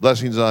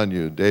Blessings on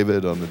you,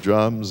 David on the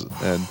drums,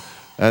 and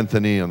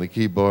Anthony on the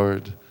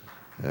keyboard,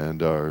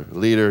 and our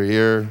leader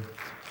here.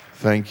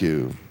 Thank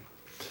you.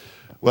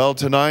 Well,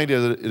 tonight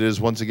it is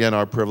once again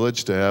our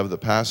privilege to have the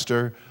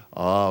pastor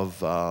of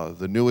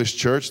the newest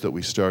church that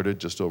we started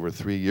just over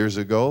 3 years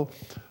ago,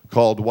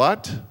 called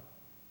what?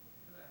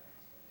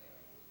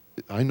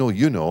 I know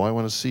you know. I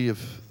want to see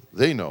if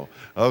they know.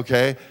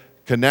 Okay.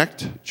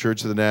 Connect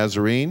Church of the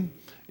Nazarene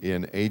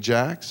in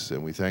Ajax,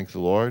 and we thank the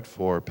Lord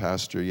for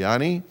Pastor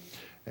Yanni.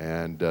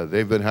 And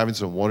they've been having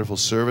some wonderful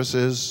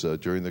services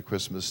during the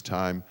Christmas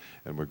time,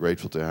 and we're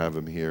grateful to have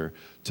him here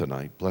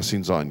tonight.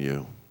 Blessings on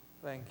you.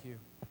 Thank you.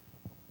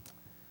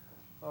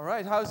 All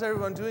right, how's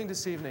everyone doing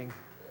this evening?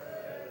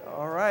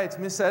 All right,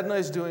 Miss Edna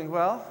is doing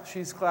well.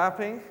 She's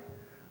clapping.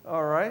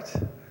 All right.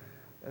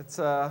 It's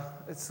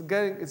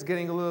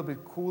getting a little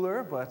bit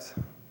cooler, but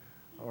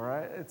all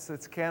right.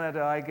 It's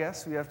Canada, I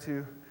guess. We have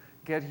to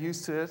get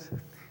used to it.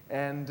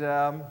 And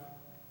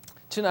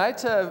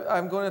tonight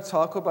I'm going to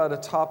talk about a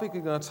topic.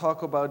 We're going to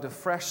talk about the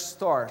fresh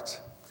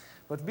start.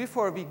 But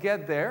before we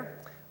get there,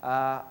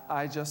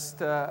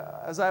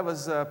 as I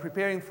was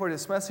preparing for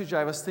this message,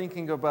 I was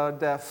thinking about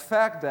the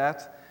fact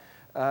that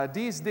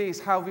these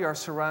days how we are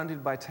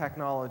surrounded by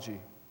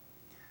technology.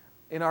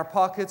 In our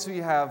pockets we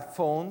have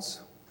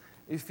phones.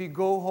 If we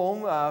go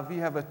home, we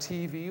have a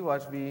TV,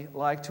 what we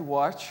like to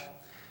watch.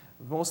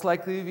 Most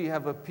likely we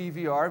have a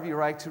PVR, we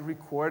like to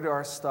record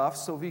our stuff,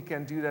 so we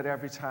can do that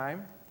every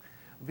time.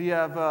 We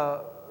have,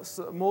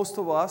 most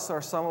of us,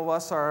 or some of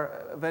us,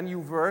 when you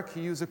work,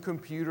 you use a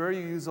computer,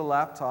 you use a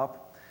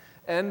laptop.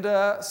 And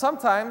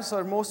sometimes,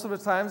 or most of the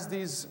times,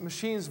 these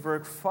machines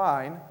work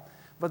fine.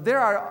 But there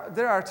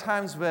are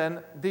times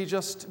when they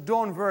just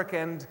don't work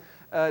and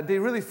they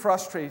really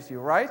frustrate you,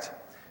 right?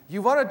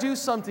 You want to do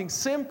something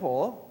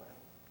simple,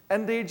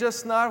 and they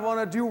just not want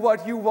to do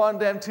what you want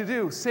them to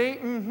do. Say,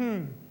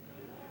 mm-hmm.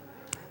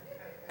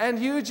 And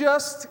you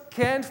just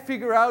can't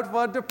figure out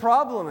what the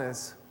problem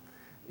is.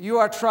 You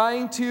are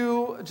trying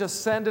to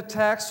just send a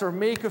text or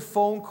make a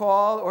phone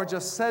call or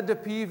just set the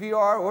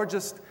PVR or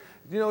just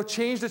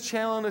change the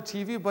channel on the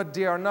TV, but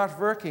they are not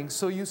working.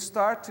 So you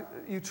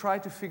try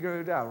to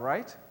figure it out,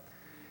 right?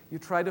 You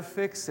try to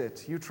fix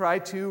it. You try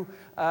to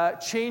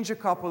change a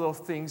couple of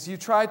things. You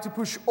try to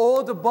push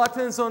all the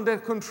buttons on the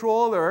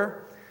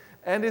controller,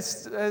 and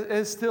it's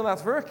still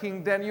not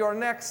working. Then your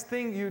next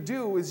thing you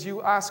do is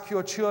you ask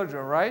your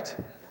children, right?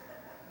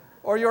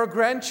 Or your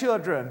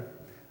grandchildren.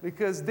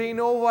 Because they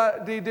know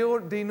what they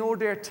do, they know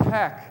their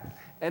tech.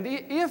 And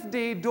if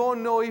they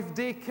don't know, if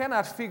they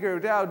cannot figure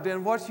it out,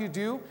 then what you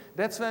do,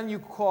 that's when you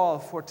call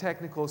for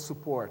technical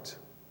support.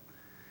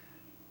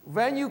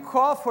 When you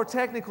call for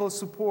technical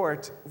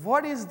support,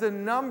 what is the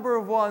number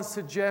one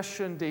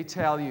suggestion they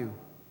tell you?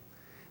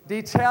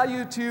 They tell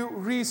you to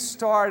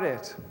restart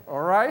it,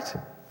 all right?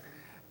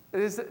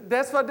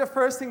 That's what the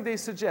first thing they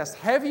suggest.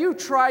 Have you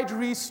tried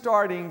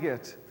restarting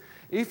it?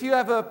 If you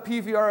have a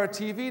PVR or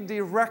TV,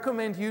 they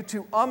recommend you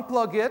to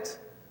unplug it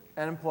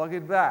and plug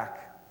it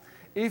back.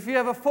 If you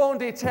have a phone,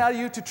 they tell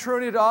you to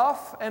turn it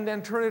off and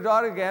then turn it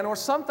on again, or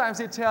sometimes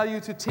they tell you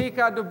to take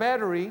out the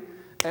battery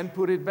and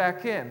put it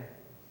back in.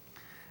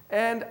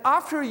 And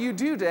after you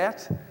do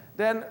that,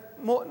 then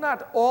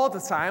not all the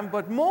time,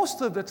 but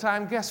most of the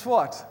time, guess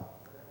what?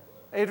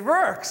 It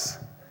works.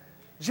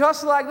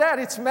 Just like that,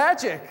 it's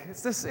magic.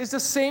 It's the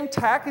same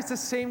tech, it's the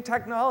same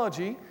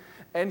technology.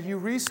 And you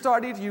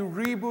restart it, you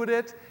reboot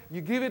it,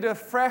 you give it a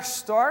fresh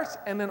start,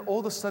 and then all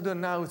of a sudden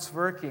now it's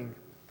working.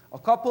 A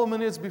couple of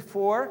minutes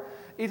before,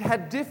 it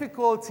had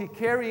difficulty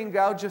carrying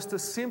out just a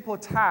simple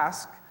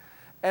task,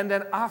 and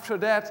then after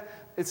that,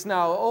 it's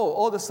now,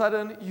 all of a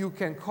sudden you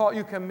can call,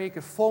 you can make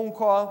a phone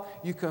call,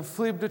 you can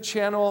flip the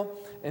channel,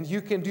 and you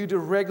can do the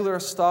regular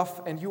stuff,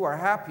 and you are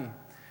happy.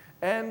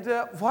 And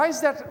why is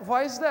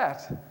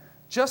that?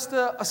 Just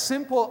a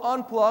simple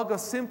unplug, a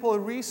simple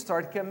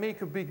restart can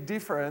make a big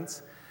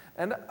difference.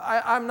 And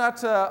I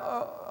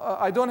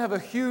don't have a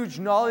huge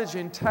knowledge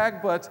in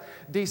tech, but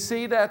they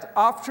say that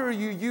after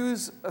you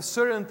use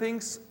certain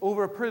things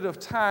over a period of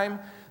time,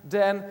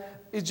 then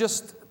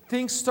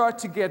things start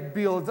to get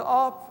built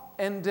up,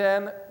 and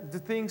then the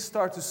things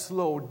start to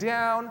slow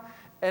down,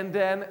 and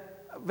then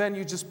when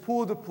you just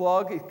pull the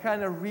plug, it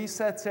kind of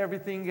resets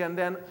everything, and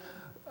then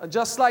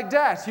just like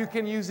that, you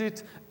can use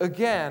it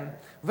again.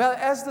 Well,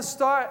 at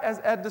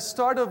the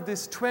start of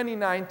this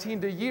 2019,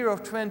 the year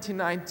of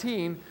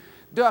 2019,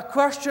 the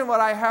question what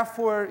I have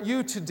for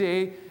you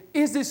today,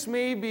 is this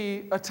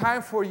maybe a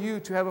time for you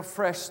to have a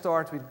fresh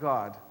start with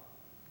God?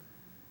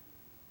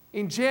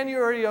 In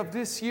January of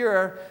this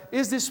year,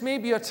 is this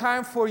maybe a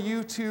time for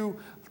you to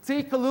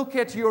take a look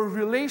at your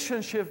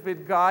relationship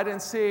with God and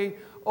say,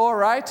 all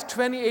right,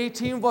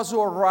 2018 was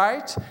all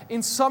right.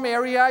 In some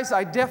areas,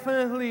 I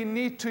definitely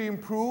need to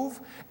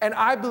improve, and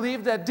I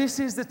believe that this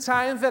is the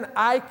time when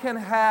I can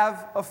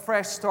have a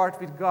fresh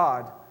start with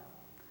God.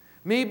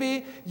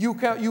 Maybe you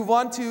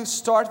want to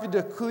start with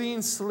a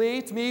clean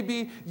slate.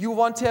 Maybe you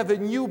want to have a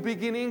new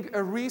beginning,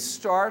 a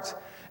restart.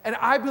 And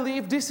I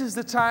believe this is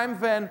the time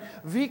when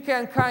we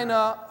can kind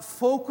of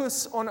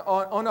focus on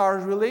our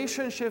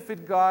relationship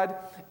with God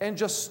and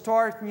just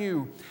start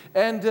new.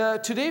 And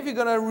today we're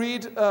going to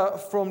read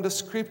from the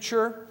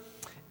scripture,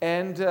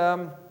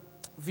 and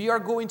we are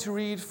going to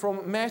read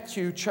from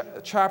Matthew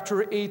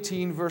chapter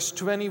 18, verse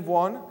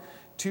 21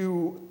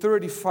 to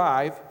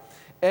 35.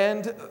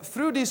 And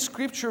through this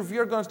scripture, we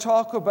are going to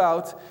talk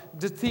about,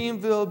 the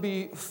theme will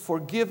be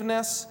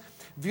forgiveness.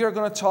 We are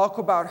going to talk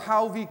about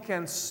how we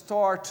can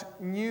start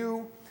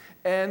new.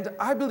 And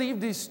I believe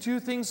these two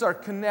things are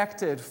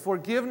connected.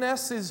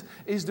 Forgiveness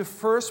is the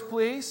first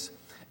place.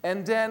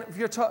 And then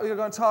we're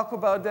going to talk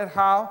about that,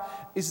 how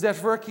is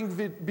that working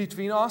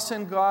between us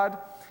and God.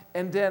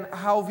 And then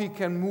how we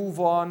can move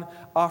on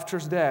after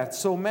that.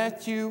 So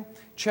Matthew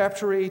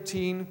chapter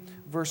 18,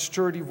 verse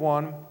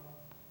 31.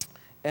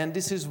 And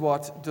this is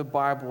what the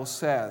Bible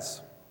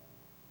says.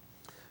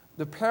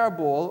 The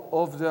parable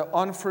of the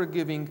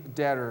unforgiving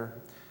debtor.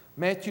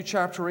 Matthew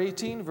chapter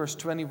 18, verse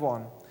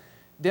 21.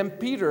 Then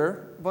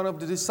Peter, one of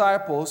the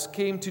disciples,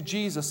 came to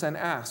Jesus and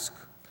asked,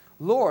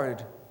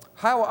 Lord,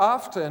 how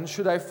often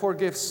should I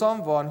forgive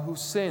someone who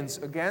sins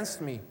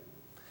against me?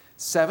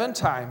 7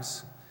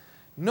 times?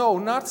 No,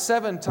 not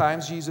 7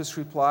 times, Jesus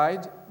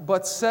replied,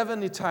 but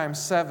 70 times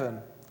 7.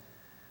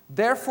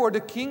 Therefore,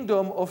 the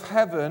kingdom of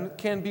heaven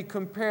can be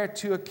compared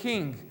to a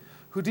king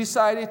who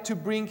decided to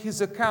bring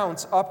his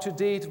accounts up to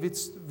date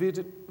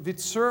with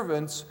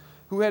servants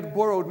who had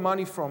borrowed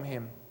money from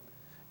him.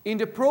 In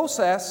the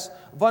process,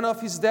 one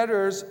of his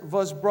debtors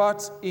was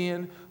brought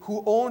in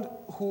who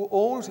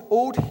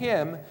owed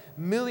him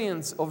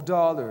millions of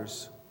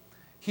dollars.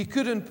 He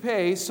couldn't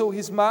pay, so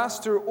his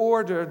master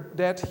ordered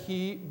that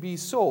he be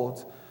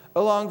sold,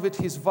 along with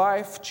his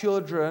wife,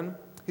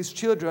 his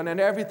children, and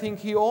everything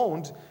he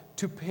owned,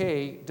 to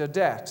pay the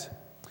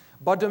debt.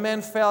 But the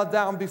man fell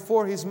down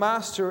before his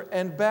master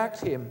and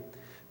begged him,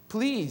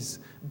 Please,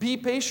 be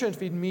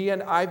patient with me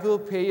and I will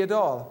pay it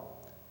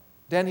all.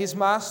 Then his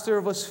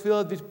master was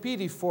filled with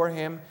pity for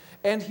him,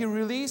 and he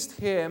released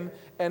him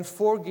and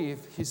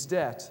forgave his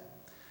debt.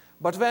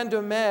 But when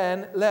the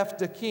man left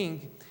the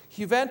king,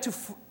 he went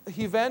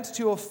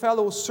to a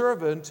fellow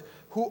servant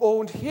who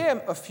owed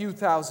him a few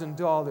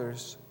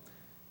 $1,000s.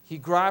 He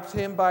grabbed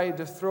him by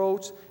the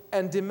throat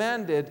and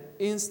demanded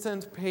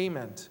instant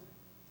payment.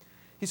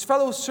 His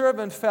fellow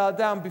servant fell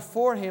down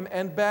before him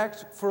and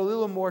begged for a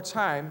little more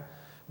time.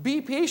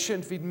 Be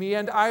patient with me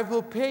and I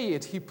will pay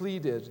it, he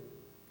pleaded.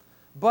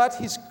 But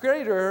his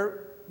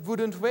creditor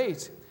wouldn't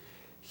wait.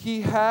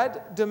 He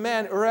had the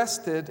man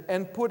arrested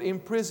and put in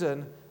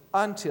prison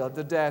until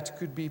the debt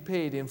could be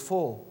paid in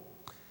full.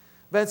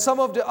 When some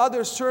of the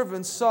other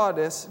servants saw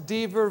this,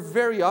 they were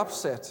very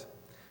upset.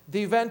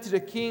 They went to the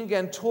king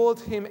and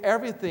told him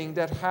everything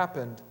that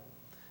happened.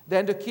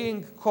 Then the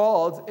king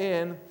called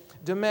in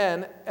the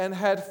man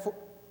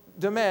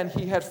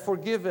he had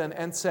forgiven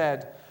and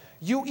said,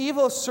 You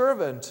evil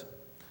servant,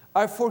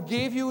 I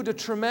forgave you the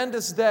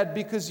tremendous debt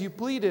because you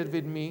pleaded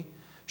with me.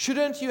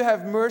 Shouldn't you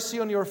have mercy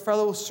on your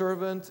fellow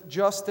servant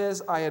just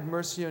as I had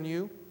mercy on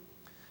you?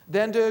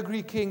 Then the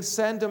angry king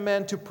sent the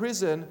man to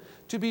prison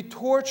to be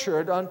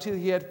tortured until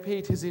he had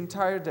paid his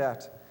entire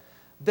debt.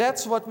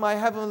 That's what my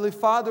heavenly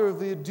Father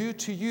will do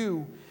to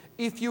you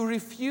if you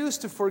refuse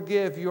to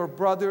forgive your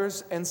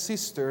brothers and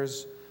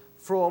sisters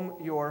from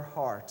your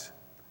heart.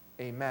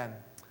 Amen.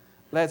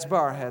 Let's bow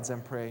our heads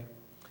and pray.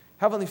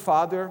 Heavenly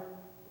Father,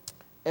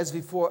 as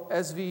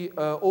we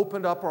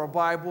opened up our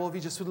Bible,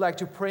 we just would like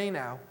to pray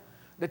now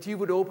that you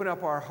would open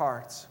up our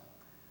hearts.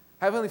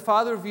 Heavenly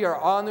Father, we are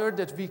honored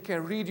that we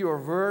can read your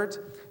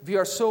word. We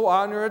are so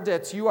honored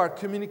that you are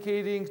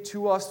communicating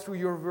to us through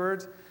your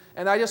word.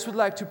 And I just would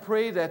like to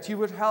pray that you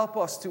would help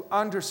us to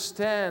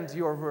understand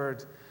your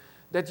word,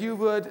 that you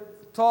would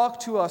talk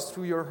to us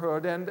through your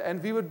word,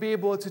 and we would be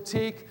able to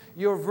take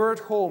your word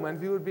home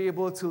and we would be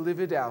able to live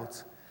it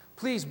out.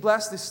 Please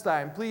bless this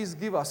time. Please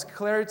give us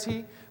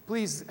clarity.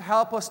 Please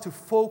help us to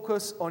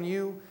focus on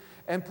you.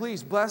 And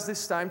please bless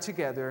this time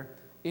together.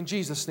 In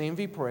Jesus' name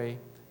we pray.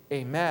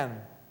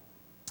 Amen.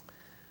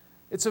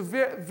 It's a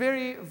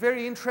very,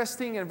 very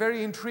interesting and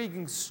very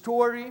intriguing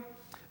story.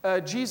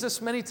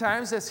 Jesus, many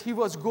times as he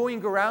was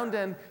going around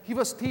and he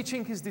was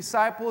teaching his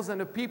disciples and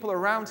the people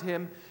around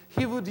him,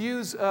 he would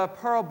use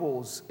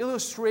parables,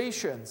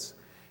 illustrations.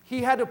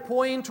 He had a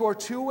point or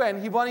two and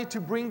he wanted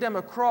to bring them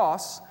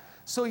across.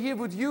 So he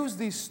would use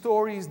these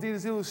stories,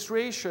 these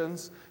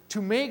illustrations,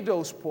 to make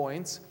those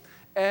points.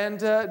 And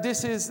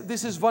this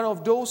is one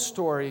of those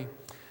stories.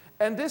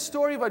 And this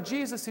story, what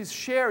Jesus is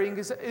sharing,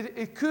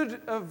 it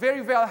could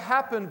very well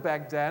happen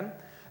back then.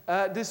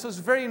 This was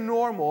very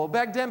normal.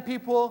 Back then,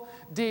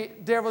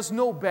 there was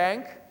no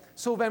bank.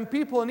 So when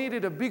people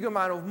needed a big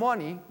amount of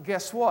money,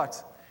 guess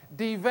what?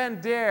 They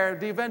went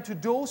to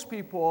those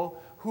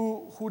people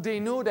who they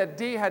knew that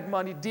they had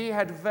money, they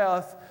had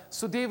wealth,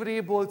 so they were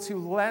able to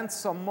lend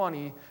some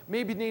money.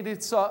 Maybe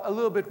needed a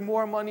little bit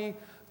more money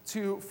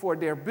for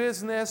their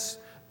business,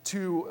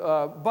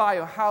 to buy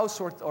a house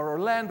or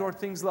land or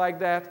things like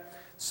that.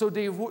 So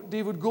they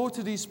would go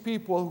to these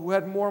people who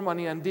had more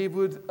money, and they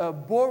would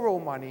borrow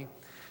money.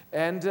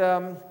 And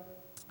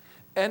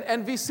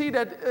we see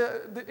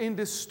that in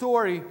this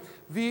story,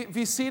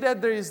 we see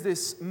that there is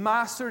this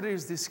master, there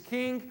is this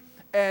king,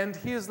 and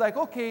he is like,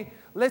 okay,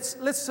 let's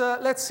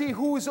see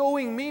who is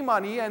owing me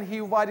money, and he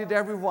invited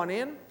everyone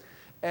in.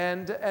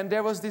 And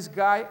there was this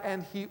guy,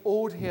 and he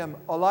owed him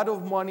a lot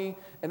of money,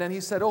 and then he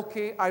said,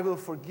 okay, I will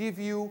forgive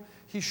you.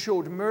 He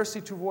showed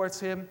mercy towards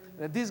him.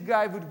 And this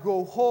guy would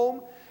go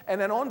home, and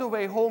then on the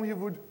way home, he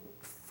would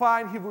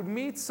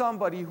meet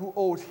somebody who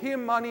owed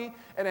him money,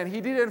 and then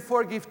he didn't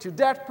forgive to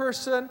that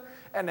person,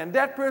 and then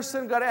that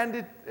person got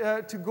ended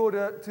to go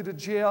to the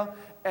jail,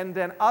 and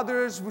then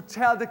others would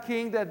tell the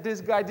king that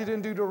this guy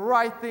didn't do the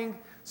right thing,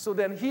 so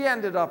then he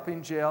ended up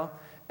in jail.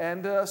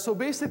 And so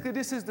basically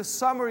this is the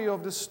summary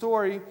of the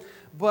story,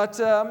 but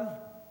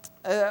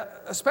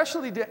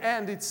especially the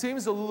end, it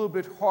seems a little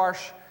bit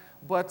harsh,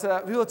 but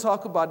we'll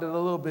talk about it a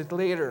little bit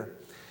later.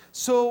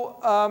 So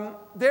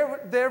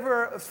there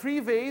were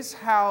 3 ways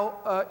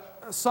how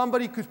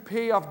somebody could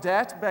pay off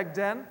debt back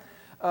then.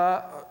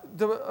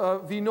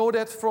 We know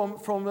that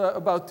from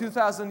about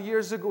 2,000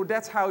 years ago,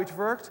 that's how it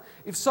worked.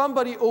 If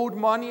somebody owed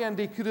money and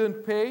they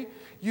couldn't pay,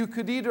 you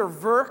could either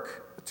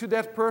work to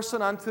that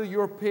person until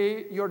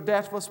your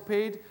debt was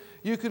paid.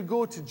 You could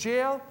go to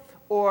jail,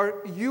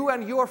 or you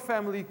and your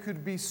family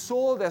could be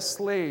sold as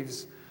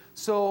slaves.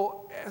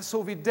 So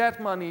with that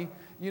money,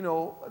 you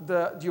know,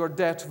 your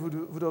debt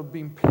would have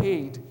been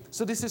paid.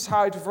 So this is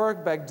how it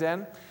worked back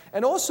then.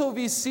 And also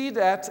we see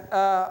that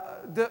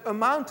the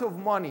amount of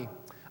money.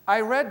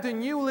 I read the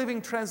New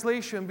Living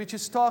Translation, which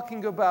is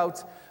talking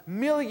about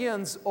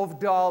millions of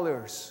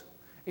dollars.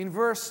 In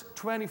verse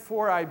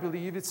 24, I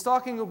believe, it's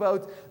talking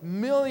about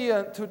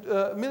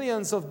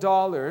millions of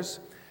dollars.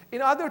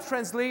 In other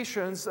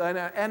translations, an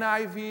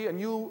NIV, a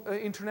New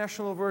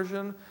International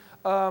Version,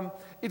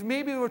 it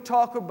maybe will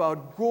talk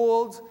about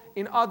gold.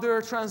 In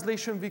other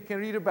translations, we can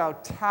read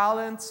about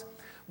talents.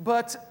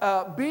 But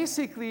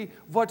basically,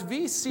 what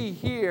we see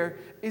here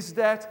is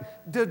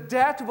that the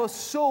debt was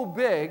so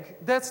big,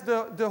 that's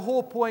the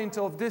whole point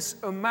of this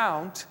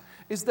amount,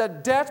 is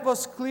that debt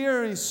was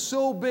clearly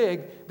so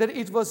big that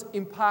it was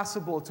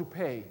impossible to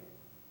pay.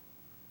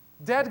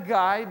 That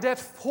guy, that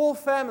whole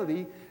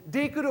family,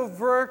 they could have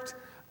worked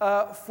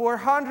for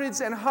hundreds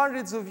and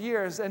hundreds of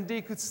years, and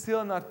they could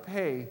still not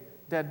pay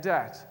that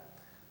debt.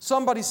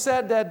 Somebody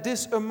said that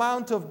this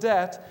amount of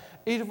debt,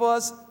 it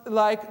was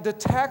like the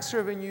tax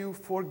revenue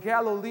for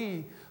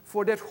Galilee,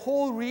 for that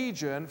whole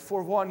region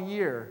for 1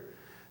 year.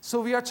 So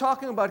we are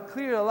talking about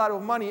clearly a lot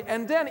of money.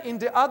 And then in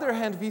the other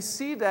hand, we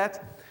see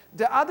that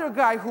the other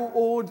guy who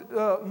owed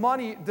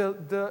money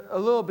a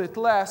little bit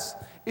less,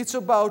 it's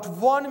about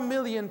 1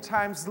 million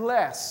times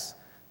less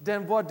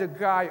than what the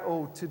guy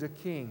owed to the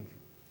king.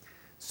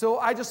 So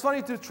I just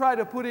wanted to try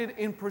to put it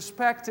in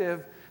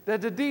perspective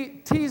that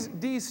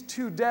these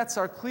 2 debts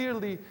are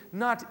clearly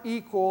not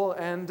equal,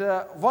 and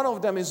one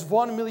of them is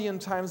 1 million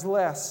times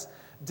less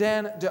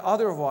than the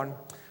other one.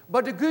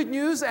 But the good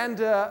news, and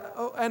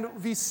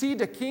we see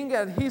the king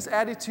and his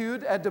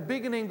attitude at the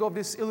beginning of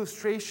this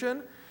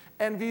illustration,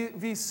 and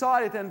we saw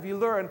it and we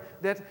learned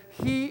that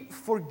he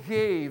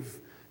forgave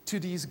to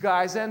these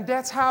guys. And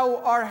that's how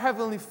our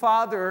Heavenly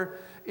Father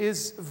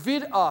is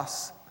with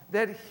us,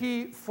 that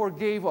he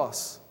forgave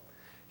us.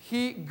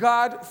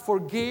 God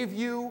forgave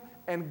you,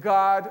 and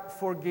God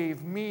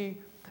forgave me,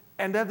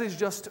 and that is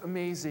just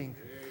amazing.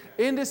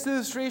 In this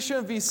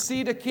illustration, we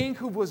see the king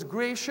who was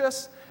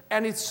gracious,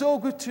 and it's so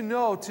good to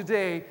know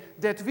today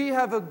that we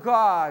have a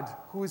God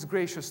who is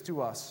gracious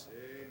to us.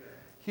 Amen.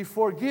 He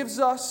forgives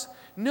us,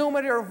 no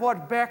matter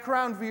what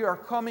background we are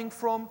coming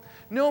from,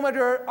 no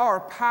matter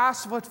our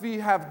past, what we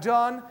have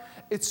done.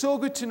 It's so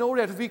good to know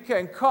that we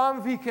can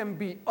come, we can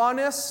be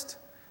honest,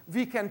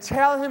 we can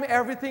tell him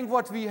everything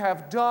what we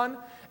have done,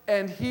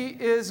 and he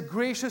is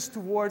gracious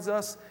towards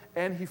us,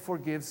 and he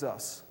forgives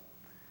us.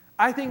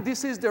 I think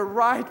this is the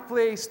right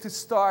place to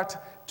start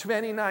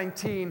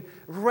 2019,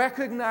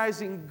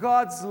 recognizing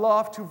God's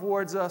love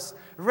towards us,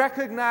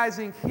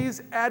 recognizing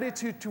his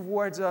attitude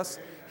towards us,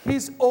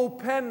 his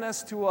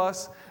openness to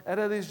us, and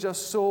that is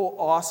just so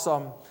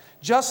awesome.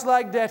 Just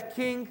like that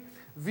king,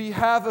 we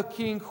have a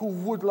king who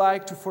would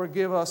like to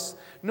forgive us,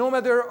 no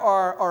matter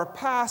our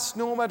past,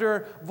 no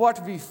matter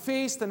what we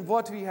faced and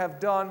what we have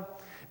done.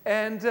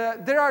 And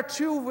there are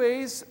 2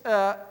 ways,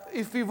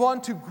 if we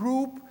want to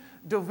group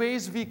the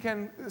ways we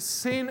can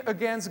sin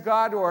against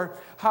God, or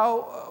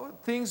how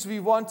things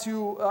we want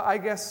to,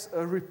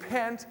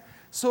 repent.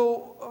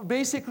 So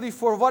basically,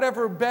 for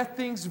whatever bad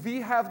things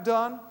we have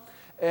done,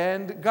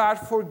 and God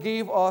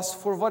forgave us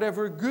for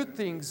whatever good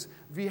things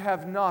we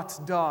have not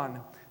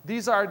done.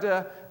 These are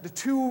the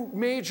 2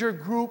 major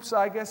groups.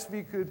 I guess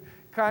we could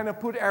kind of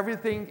put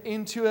everything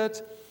into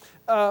it.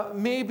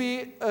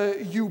 Maybe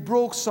you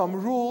broke some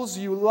rules,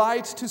 you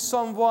lied to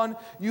someone,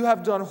 you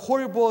have done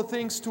horrible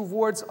things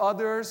towards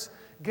others.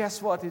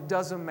 Guess what? It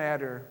doesn't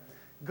matter.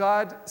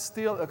 God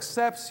still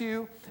accepts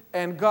you,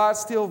 and God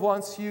still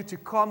wants you to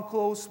come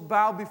close,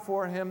 bow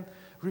before him,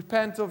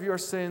 repent of your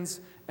sins,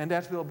 and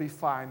that will be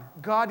fine.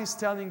 God is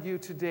telling you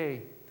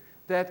today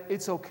that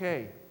it's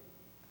okay.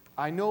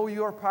 I know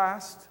your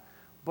past,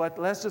 but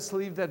let's just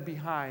leave that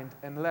behind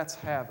and let's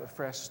have a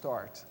fresh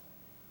start.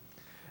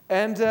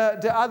 And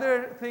the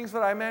other things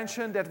that I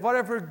mentioned, that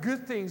whatever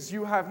good things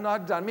you have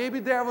not done, maybe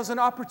there was an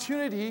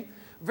opportunity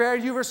where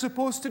you were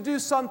supposed to do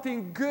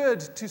something good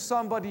to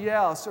somebody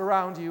else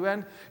around you,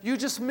 and you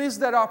just missed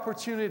that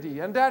opportunity,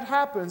 and that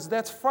happens,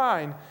 that's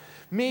fine.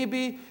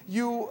 Maybe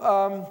you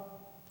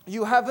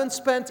haven't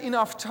spent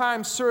enough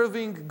time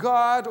serving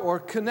God or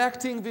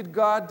connecting with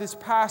God this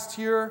past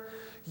year.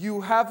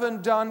 You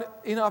haven't done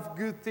enough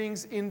good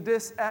things in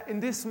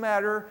this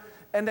matter,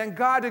 and then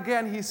God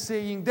again, He's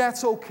saying,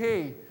 that's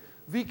okay.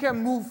 We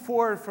can move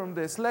forward from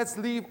this. Let's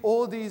leave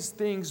all these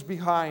things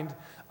behind.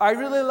 I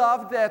really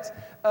love that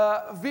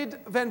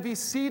when we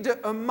see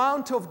the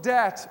amount of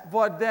debt,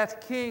 what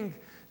that king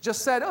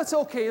just said, oh, it's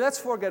okay, let's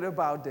forget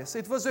about this.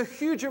 It was a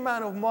huge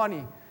amount of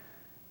money.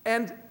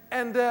 And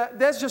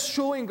that's just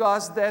showing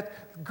us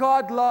that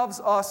God loves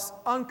us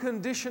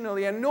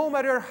unconditionally. And no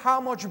matter how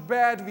much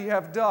bad we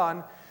have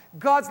done,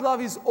 God's love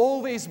is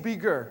always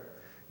bigger.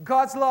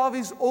 God's love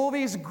is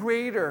always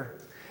greater.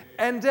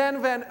 And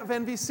then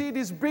when we see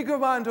this big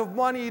amount of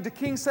money, the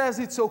king says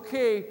it's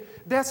okay.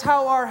 That's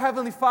how our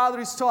Heavenly Father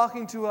is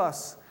talking to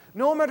us.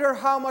 No matter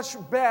how much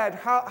bad,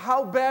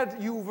 how bad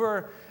you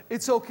were,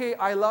 it's okay.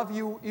 I love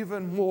you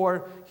even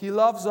more. He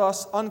loves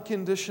us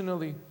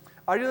unconditionally.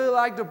 I really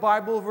like the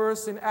Bible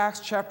verse in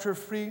Acts chapter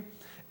 3,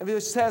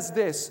 which says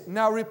this,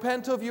 now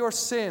repent of your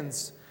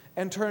sins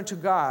and turn to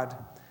God,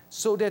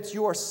 so that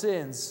your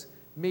sins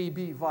may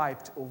be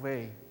wiped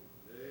away.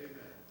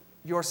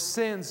 Your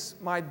sins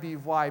might be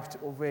wiped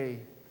away.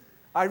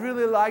 I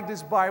really like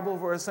this Bible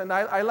verse, and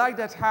I like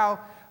that how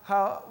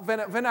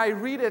when I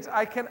read it,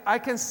 I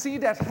can see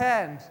that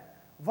hand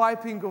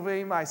wiping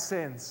away my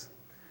sins.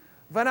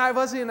 When I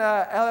was in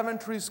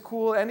elementary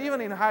school and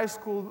even in high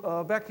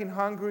school back in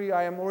Hungary,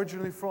 I am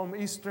originally from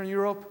Eastern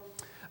Europe,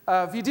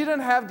 we didn't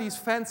have these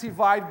fancy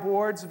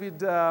whiteboards with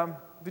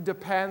the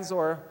pens,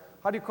 or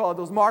how do you call it,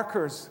 those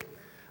markers.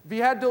 We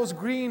had those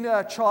green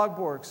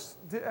chalkboards.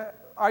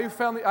 Are you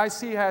familiar? I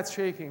see heads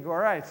shaking. All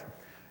right.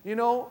 You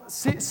know,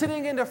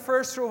 sitting in the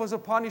first row was a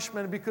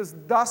punishment because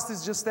dust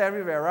is just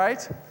everywhere,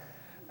 right?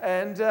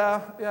 And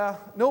yeah,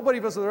 nobody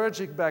was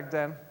allergic back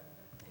then.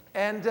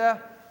 And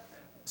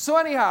so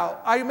anyhow,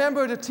 I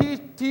remember the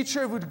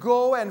teacher would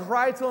go and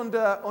write on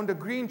the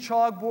green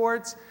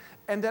chalkboards,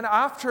 and then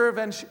after,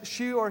 when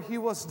she or he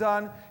was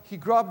done, he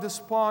grabbed the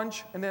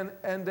sponge, and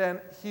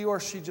then he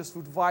or she just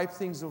would wipe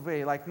things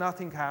away like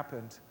nothing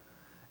happened.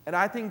 And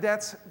I think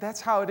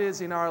that's how it is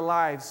in our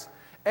lives.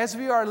 As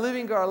we are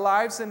living our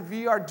lives and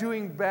we are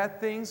doing bad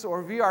things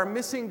or we are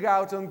missing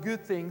out on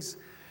good things,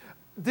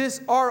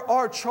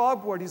 our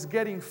chalkboard is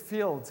getting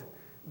filled.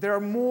 There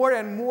are more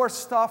and more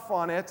stuff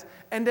on it.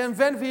 And then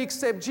when we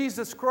accept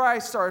Jesus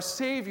Christ, our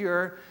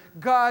Savior,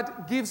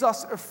 God gives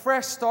us a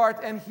fresh start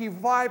and He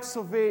wipes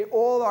away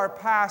all our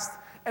past.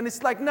 And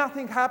it's like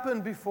nothing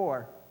happened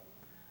before.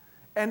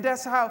 And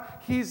that's how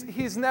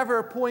he's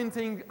never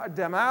pointing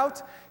them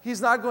out.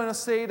 He's not going to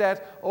say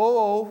that,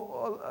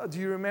 do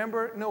you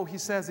remember? No, He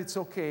says it's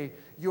okay.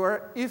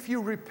 If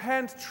you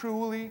repent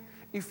truly,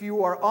 if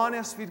you are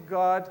honest with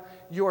God,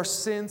 your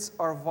sins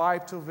are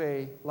wiped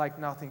away like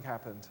nothing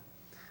happened.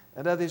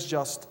 And that is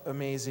just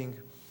amazing.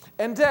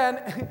 And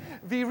then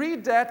we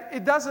read that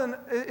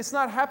it's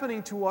not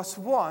happening to us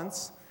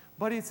once,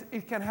 but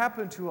it can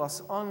happen to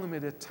us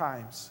unlimited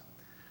times.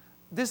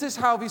 This is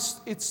how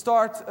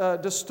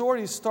the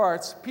story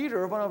starts.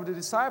 Peter, one of the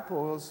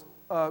disciples,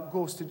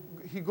 goes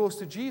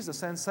to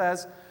Jesus and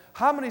says,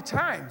 how many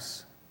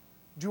times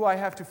do I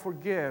have to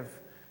forgive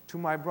to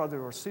my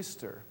brother or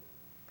sister?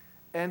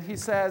 And he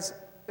says,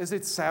 is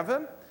it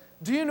 7?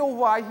 Do you know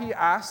why he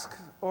asks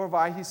or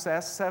why he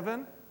says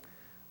 7?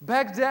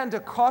 Back then, the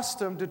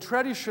custom, the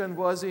tradition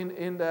was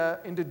in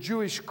the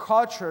Jewish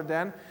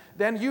culture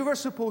then you were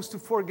supposed to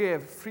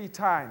forgive 3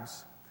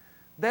 times.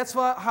 That's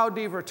how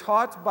they were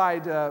taught by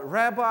the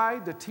rabbi,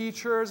 the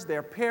teachers,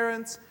 their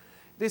parents.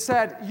 They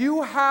said,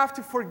 you have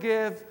to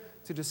forgive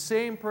to the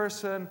same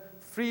person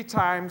 3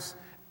 times,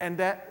 and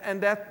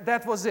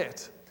that was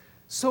it.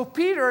 So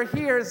Peter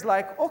here is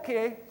like,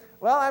 okay,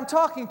 well, I'm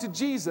talking to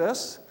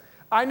Jesus.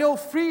 I know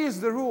 3 is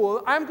the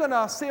rule. I'm going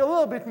to say a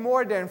little bit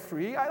more than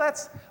 3.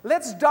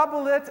 Let's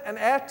double it and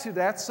add to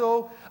that.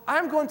 So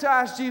I'm going to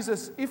ask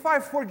Jesus, if I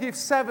forgive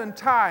 7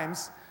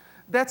 times,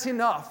 that's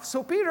enough.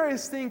 So Peter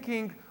is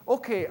thinking,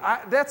 okay,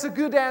 that's a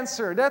good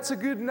answer. That's a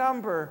good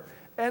number.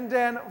 And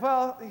then,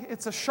 well,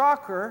 it's a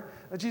shocker.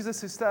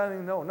 Jesus is telling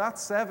him, no, not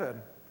 7.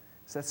 He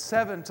said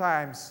 7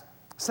 times,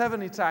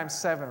 70 times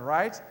 7,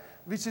 right?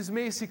 Which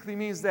basically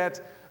means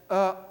that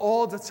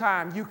all the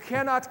time. You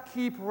cannot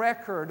keep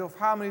record of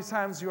how many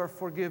times you are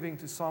forgiving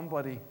to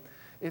somebody.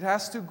 It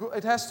has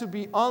to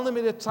be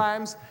unlimited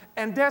times,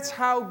 and that's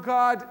how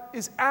God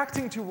is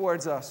acting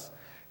towards us.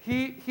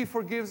 He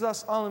forgives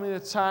us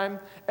unlimited time,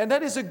 and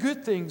that is a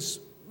good thing.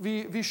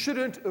 We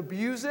shouldn't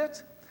abuse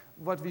it,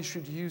 but we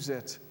should use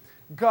it.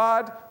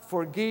 God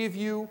forgave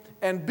you,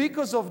 and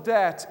because of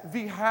that,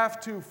 we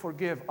have to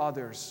forgive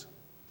others.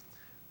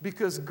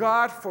 Because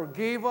God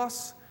forgave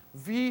us,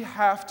 we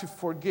have to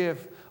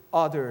forgive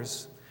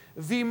others.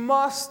 We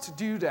must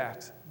do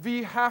that.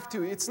 We have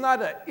to. It's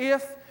not an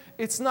if,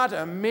 it's not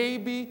a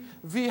maybe.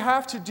 We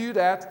have to do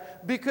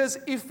that because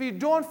if we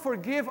don't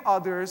forgive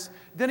others,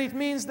 then it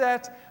means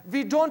that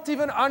we don't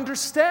even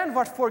understand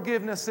what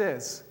forgiveness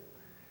is.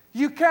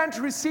 You can't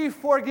receive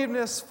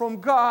forgiveness from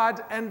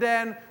God and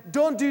then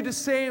don't do the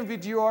same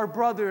with your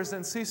brothers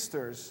and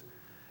sisters.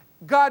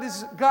 God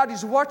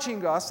is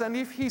watching us, and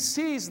if He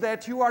sees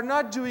that you are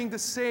not doing the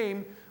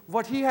same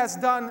what He has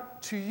done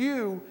to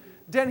you,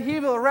 then He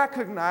will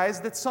recognize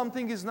that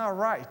something is not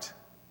right.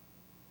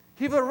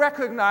 He will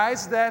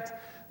recognize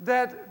that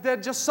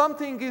just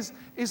something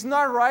is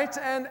not right,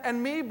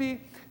 and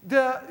maybe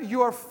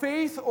your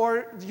faith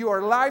or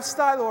your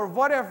lifestyle or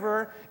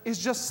whatever is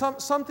just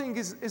something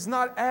is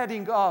not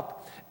adding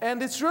up.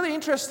 And it's really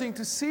interesting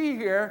to see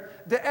here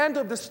the end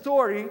of the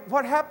story.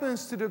 What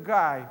happens to the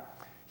guy?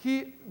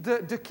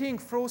 The king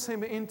throws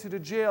him into the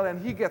jail, and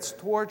he gets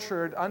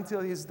tortured until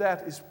his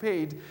debt is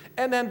paid.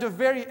 And then the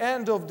very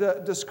end of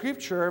the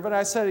scripture, when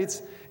I said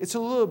it's a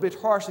little bit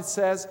harsh, it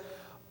says,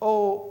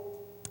 "Oh,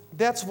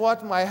 that's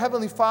what my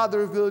heavenly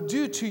Father will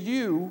do to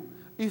you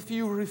if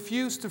you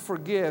refuse to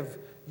forgive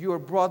your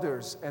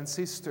brothers and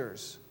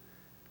sisters."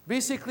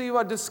 Basically,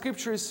 what the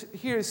scripture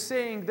here is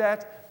saying,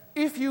 that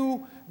if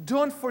you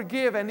don't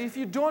forgive and if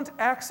you don't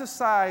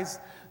exercise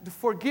the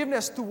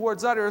forgiveness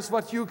towards others,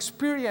 what you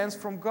experience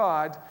from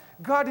God,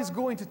 God is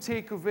going to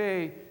take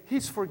away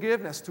His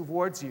forgiveness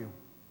towards you.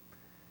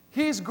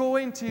 He's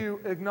going to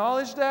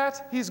acknowledge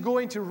that. He's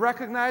going to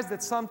recognize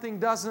that something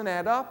doesn't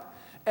add up.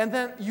 And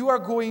then you are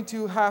going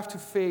to have to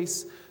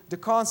face the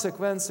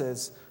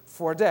consequences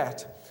for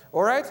that.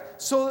 All right?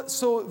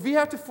 So we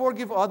have to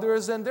forgive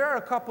others, and there are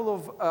a couple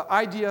of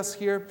ideas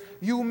here.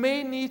 You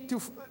may need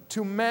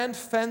to mend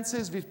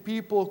fences with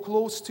people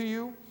close to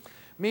you.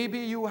 Maybe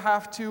you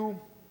have to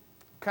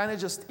kind of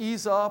just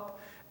ease up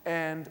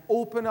and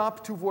open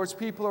up towards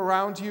people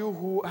around you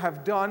who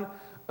have done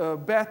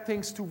bad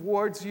things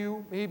towards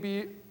you.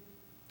 Maybe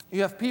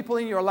you have people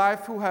in your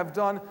life who have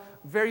done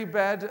very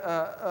bad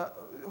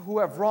who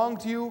have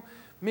wronged you.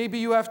 Maybe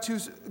you have to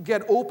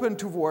get open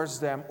towards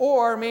them.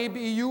 Or maybe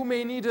you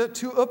may need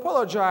to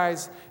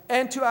apologize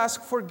and to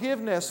ask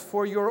forgiveness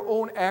for your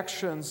own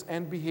actions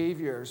and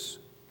behaviors.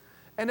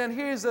 And then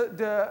here's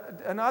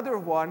another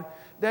one,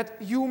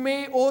 that you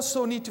may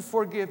also need to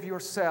forgive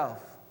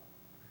yourself.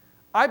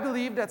 I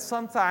believe that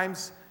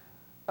sometimes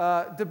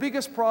the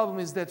biggest problem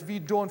is that we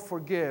don't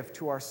forgive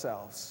to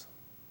ourselves.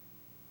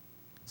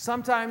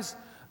 Sometimes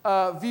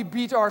we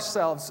beat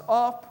ourselves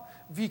up.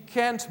 We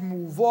can't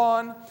move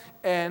on,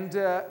 and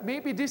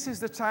maybe this is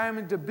the time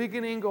in the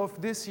beginning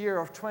of this year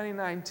of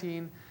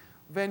 2019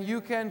 when you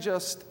can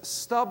just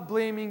stop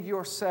blaming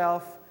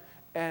yourself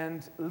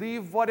and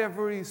leave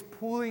whatever is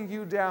pulling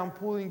you down,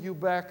 pulling you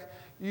back.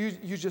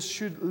 You just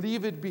should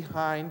leave it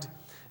behind,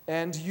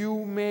 and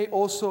you may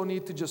also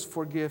need to just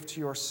forgive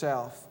to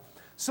yourself.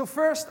 So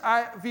first,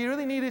 we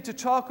really needed to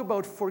talk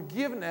about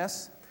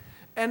forgiveness,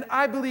 and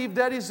I believe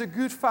that is a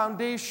good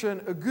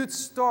foundation, a good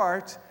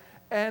start.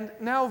 And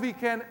now we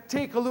can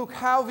take a look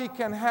how we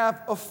can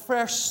have a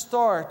fresh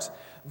start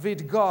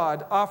with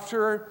God.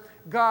 After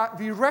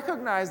we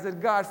recognize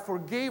that God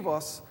forgave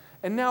us,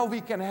 and now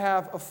we can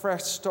have a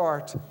fresh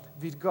start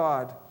with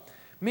God.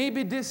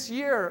 Maybe this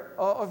year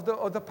of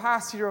the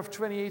past year of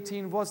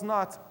 2018 was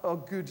not a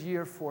good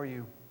year for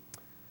you.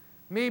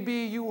 Maybe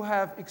you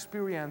have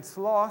experienced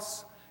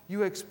loss,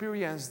 you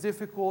experienced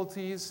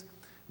difficulties.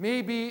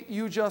 Maybe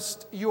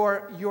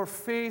your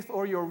faith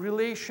or your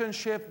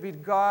relationship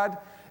with God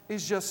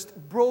is just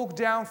broke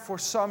down for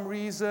some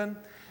reason.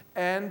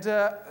 And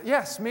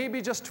yes, maybe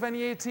just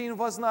 2018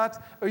 was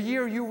not a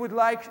year you would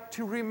like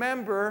to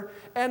remember,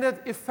 and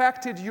it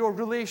affected your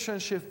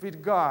relationship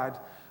with God.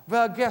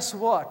 Well, guess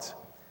what?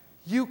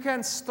 You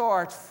can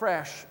start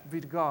fresh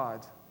with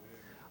God.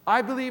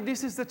 I believe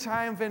this is the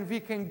time when we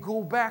can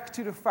go back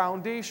to the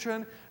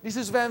foundation. This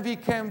is when we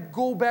can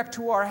go back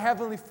to our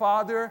Heavenly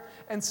Father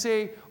and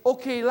say,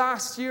 okay,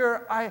 last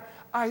year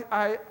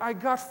I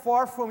got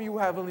far from you,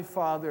 Heavenly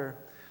Father.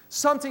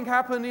 Something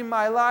happened in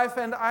my life,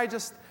 and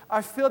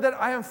I feel that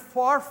I am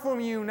far from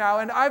you now,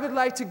 and I would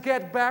like to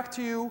get back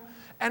to you.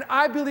 And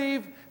I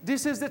believe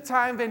this is the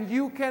time when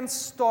you can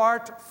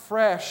start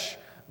fresh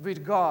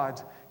with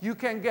God. You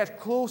can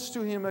get close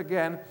to Him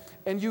again,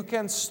 and you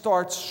can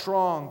start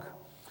strong.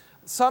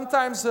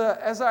 Sometimes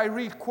as I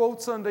read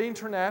quotes on the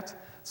internet,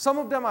 some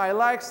of them I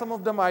like, some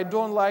of them I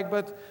don't like,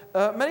 but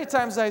many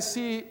times I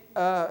see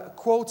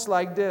quotes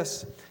like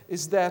this,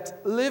 is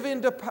that live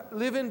in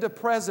the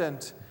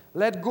present,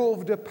 let go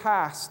of the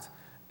past,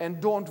 and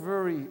don't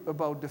worry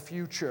about the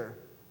future.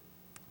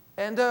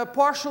 And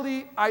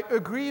partially I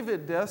agree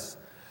with this,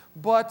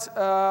 but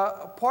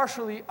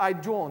partially I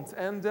don't.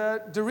 And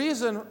the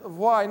reason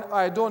why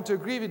I don't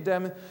agree with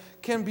them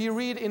can be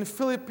read in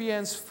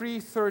Philippians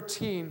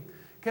 3:13.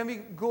 Can we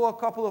go a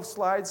couple of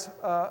slides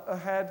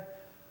ahead?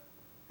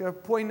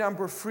 Point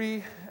number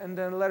 3, and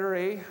then letter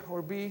A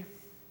or B.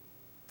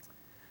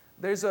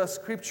 There's a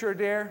scripture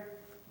there.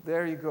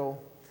 There you go.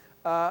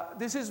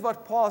 This is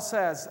what Paul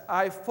says.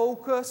 I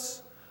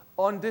focus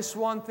on this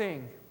one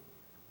thing,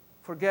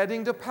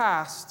 forgetting the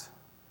past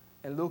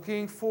and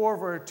looking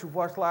forward to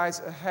what lies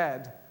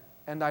ahead,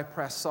 and I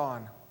press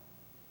on.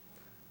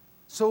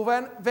 So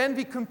when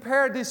we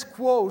compare this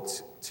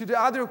quote to the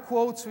other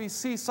quotes we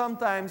see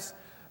sometimes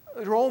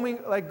roaming,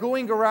 like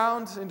going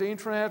around in the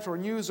internet or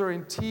news or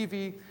in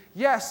TV,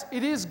 yes,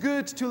 it is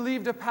good to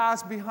leave the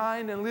past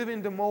behind and live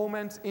in the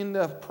moment, in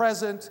the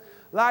present.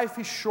 Life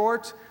is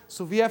short,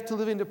 so we have to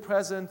live in the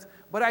present.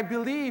 But I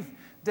believe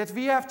that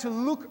we have to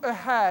look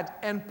ahead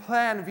and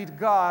plan with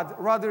God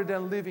rather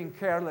than living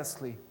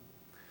carelessly.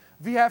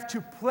 We have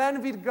to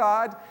plan with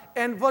God,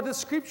 and what the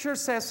scripture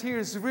says here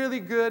is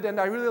really good, and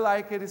I really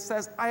like it. It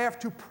says, I have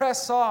to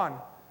press on.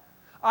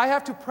 I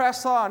have to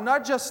press on,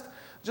 not just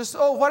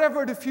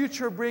whatever the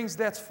future brings,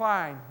 that's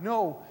fine.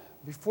 No,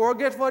 we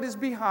forget what is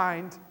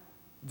behind,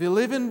 we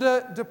live in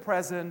the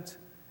present,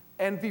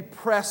 and we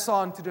press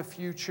on to the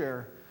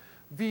future.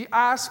 We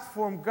ask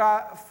from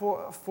God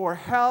for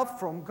help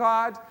from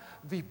God,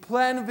 we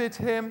plan with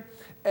Him,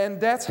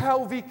 and that's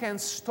how we can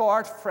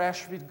start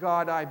fresh with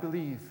God, I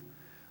believe.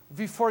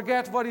 We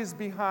forget what is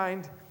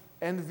behind,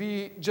 and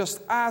we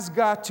just ask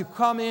God to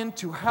come in,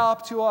 to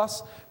help to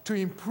us, to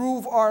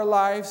improve our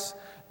lives,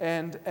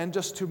 and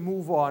just to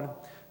move on.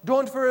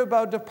 Don't worry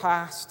about the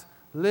past,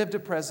 live the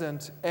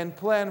present, and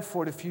plan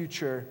for the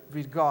future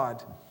with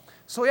God.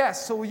 So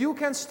yes, so you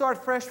can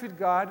start fresh with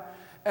God,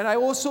 and I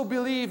also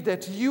believe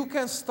that you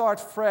can start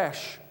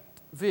fresh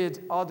with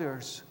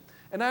others.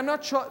 And I'm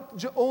not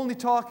only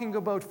talking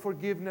about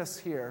forgiveness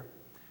here.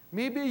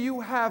 Maybe you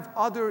have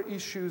other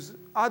issues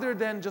other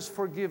than just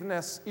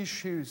forgiveness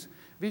issues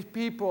with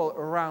people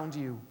around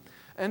you.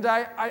 And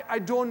I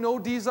don't know,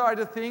 these are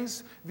the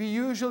things we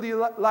usually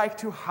like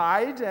to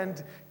hide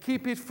and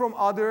keep it from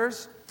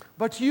others.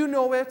 But you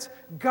know it,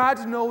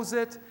 God knows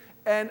it,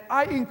 and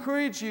I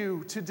encourage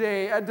you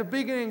today, at the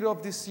beginning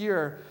of this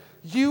year,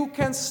 you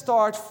can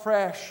start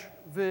fresh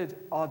with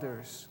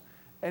others.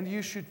 And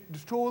you should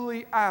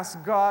totally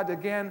ask God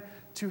again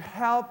to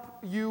help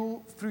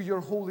you through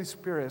your Holy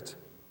Spirit.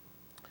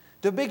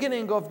 The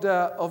beginning of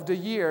the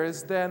year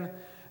is when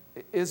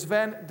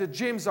the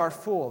gyms are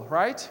full,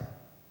 right?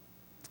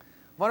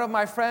 One of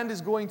my friends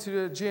is going to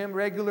the gym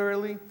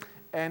regularly,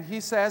 and he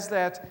says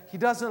that he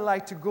doesn't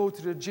like to go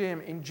to the gym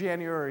in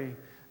January,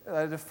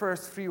 the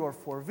first 3 or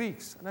 4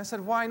 weeks. And I said,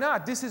 why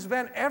not? This is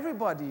when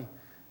everybody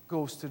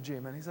goes to the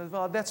gym. And he said,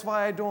 well, that's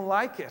why I don't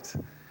like it.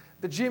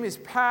 The gym is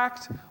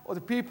packed, or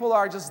the people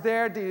are just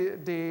there,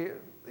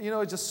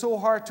 it's just so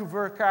hard to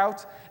work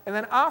out. And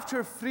then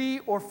after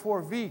 3 or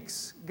 4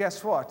 weeks,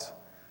 guess what?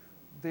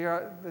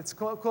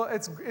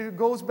 It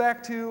goes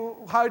back to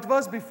how it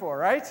was before,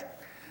 right?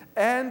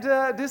 And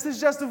this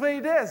is just the way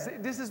it is.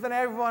 This is when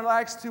everyone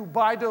likes to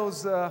buy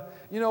those,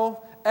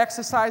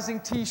 exercising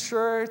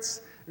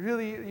T-shirts,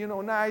 really,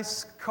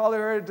 nice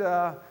colored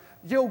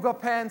yoga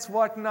pants,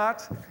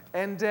 whatnot.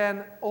 And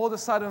then all of a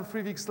sudden,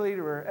 3 weeks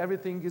later,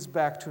 everything is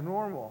back to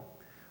normal.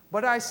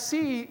 But I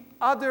see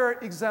other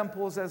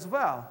examples as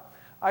well.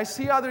 I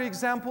see other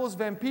examples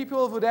when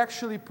people would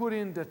actually put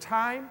in the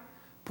time,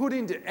 put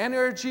in the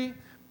energy,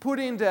 put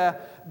in the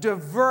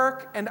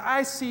work, and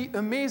I see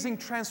amazing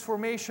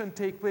transformation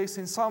take place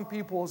in some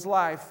people's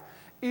life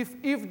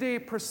if they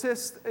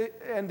persist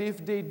and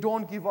if they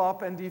don't give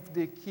up and if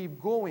they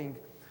keep going.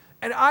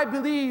 And I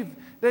believe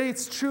that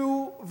it's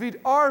true with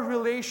our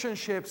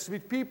relationships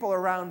with people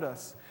around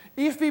us.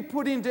 If we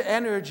put in the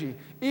energy,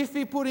 if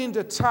we put in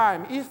the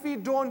time, if we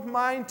don't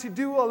mind to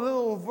do a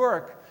little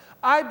work,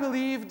 I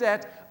believe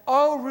that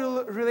our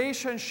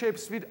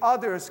relationships with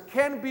others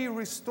can be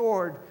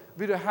restored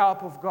with the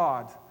help of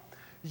God.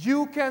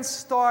 You can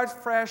start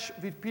fresh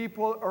with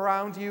people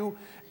around you,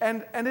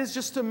 and it's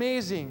just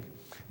amazing.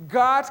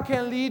 God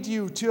can lead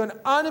you to an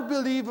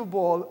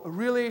unbelievable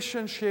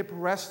relationship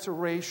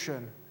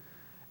restoration.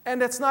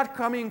 And it's not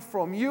coming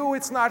from you,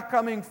 it's not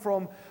coming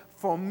from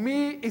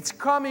me, it's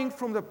coming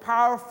from the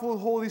powerful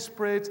Holy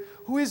Spirit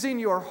who is in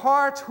your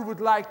heart, who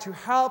would like to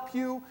help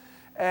you.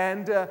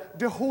 And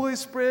the Holy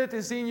Spirit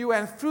is in you,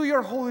 and through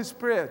your Holy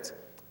Spirit,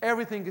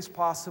 everything is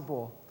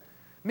possible.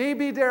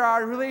 Maybe there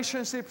are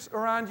relationships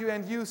around you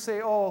and you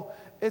say, oh,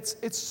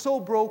 it's so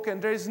broken.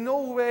 There's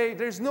no way,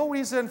 there's no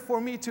reason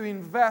for me to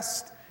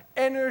invest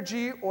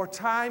energy or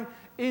time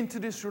into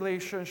this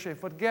relationship.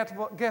 But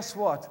guess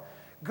what?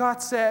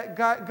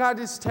 God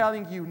is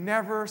telling you,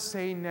 never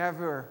say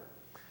never.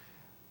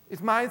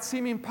 It might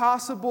seem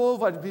impossible,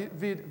 but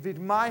with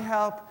my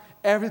help,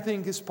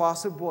 everything is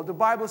possible. The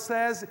Bible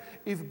says,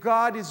 if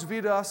God is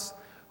with us,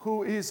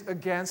 who is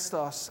against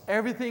us?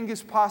 Everything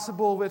is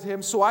possible with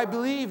Him. So I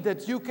believe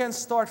that you can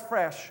start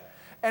fresh.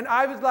 And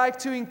I would like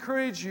to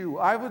encourage you.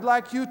 I would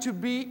like you to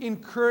be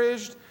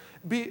encouraged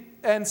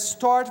and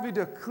start with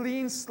a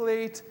clean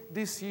slate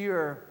this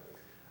year.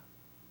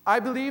 I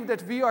believe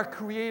that we are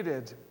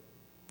created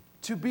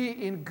to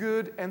be in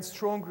good and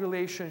strong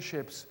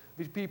relationships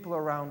with people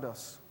around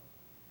us.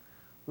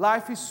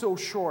 Life is so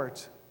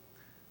short.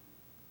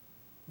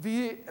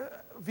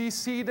 We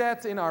see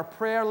that in our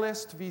prayer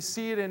list. We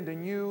see it in the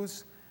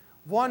news.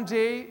 One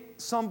day,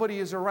 somebody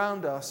is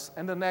around us,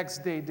 and the next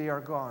day, they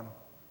are gone.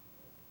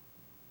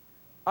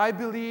 I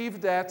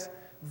believe that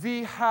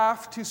we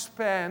have to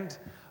spend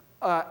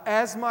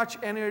as much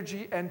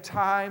energy and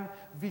time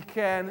we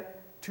can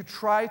to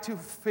try to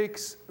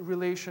fix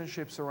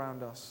relationships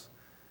around us.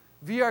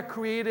 We are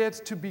created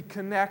to be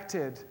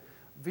connected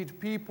with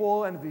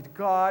people and with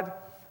God,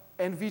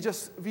 and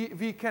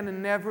we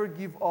can never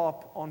give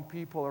up on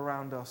people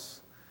around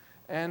us.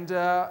 And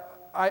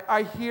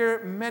I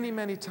hear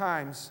many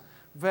times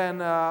when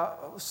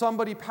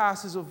somebody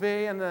passes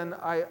away, and then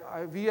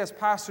we as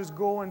pastors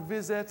go and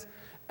visit,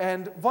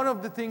 and one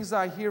of the things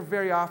I hear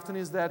very often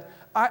is that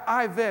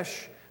I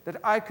wish that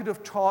I could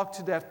have talked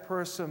to that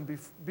person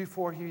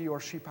before he or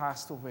she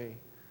passed away.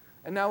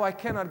 And now I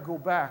cannot go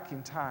back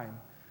in time.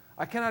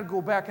 I cannot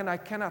go back, and I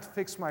cannot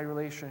fix my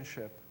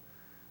relationship.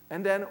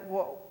 And then,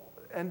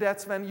 and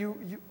that's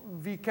when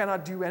we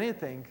cannot do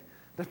anything.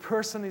 The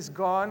person is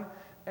gone,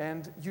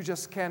 and you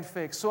just can't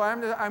fix. So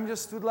I'm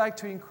just would like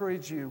to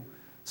encourage you.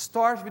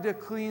 Start with a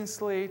clean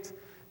slate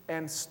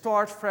and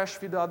start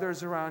fresh with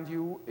others around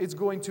you. It's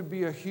going to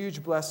be a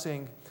huge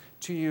blessing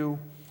to you.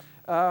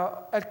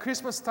 At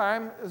Christmas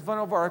time, it's one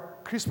of our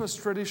Christmas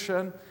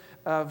tradition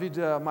with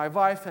my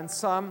wife and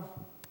son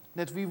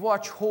that we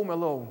watch Home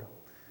Alone.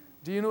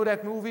 Do you know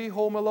that movie,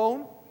 Home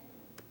Alone?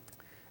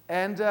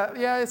 And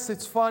yes,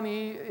 it's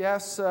funny.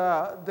 Yes,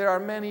 there are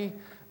many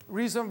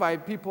reasons why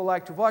people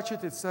like to watch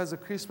it. It has a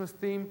Christmas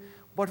theme.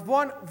 But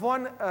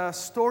one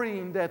story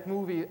in that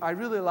movie, I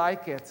really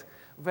like it.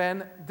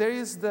 When there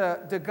is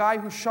the guy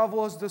who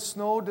shovels the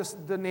snow,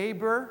 the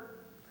neighbor,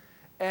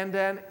 and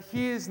then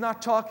he is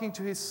not talking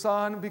to his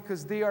son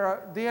because they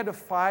had a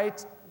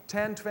fight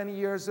 10, 20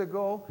 years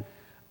ago.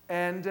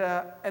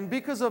 And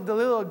because of the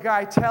little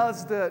guy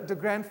tells the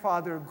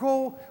grandfather,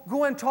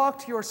 go and talk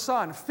to your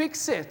son,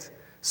 fix it,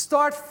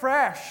 start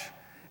fresh.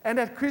 And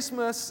at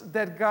Christmas,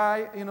 that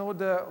guy,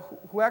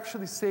 who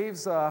actually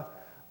saves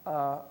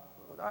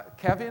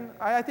Kevin,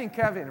 I think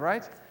Kevin,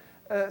 right?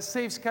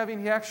 Saves Kevin.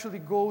 He actually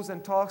goes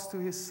and talks to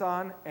his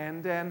son,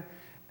 and then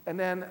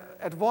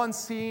at one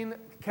scene,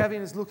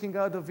 Kevin is looking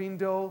out the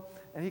window,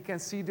 and he can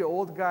see the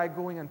old guy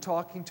going and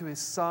talking to his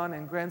son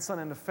and grandson,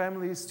 and the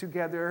family is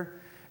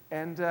together.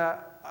 And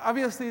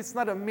obviously, it's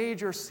not a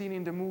major scene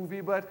in the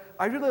movie, but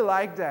I really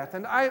like that.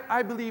 And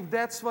I believe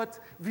that's what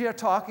we are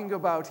talking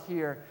about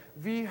here.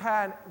 We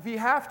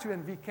have to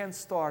and we can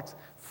start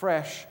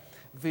fresh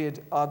with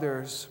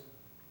others.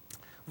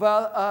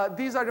 Well,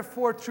 these are the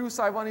 4 truths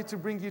I wanted to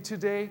bring you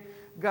today.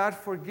 God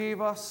forgave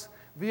us.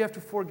 We have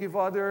to forgive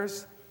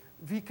others.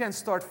 We can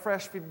start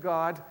fresh with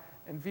God,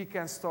 and we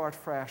can start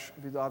fresh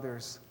with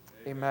others.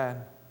 Amen.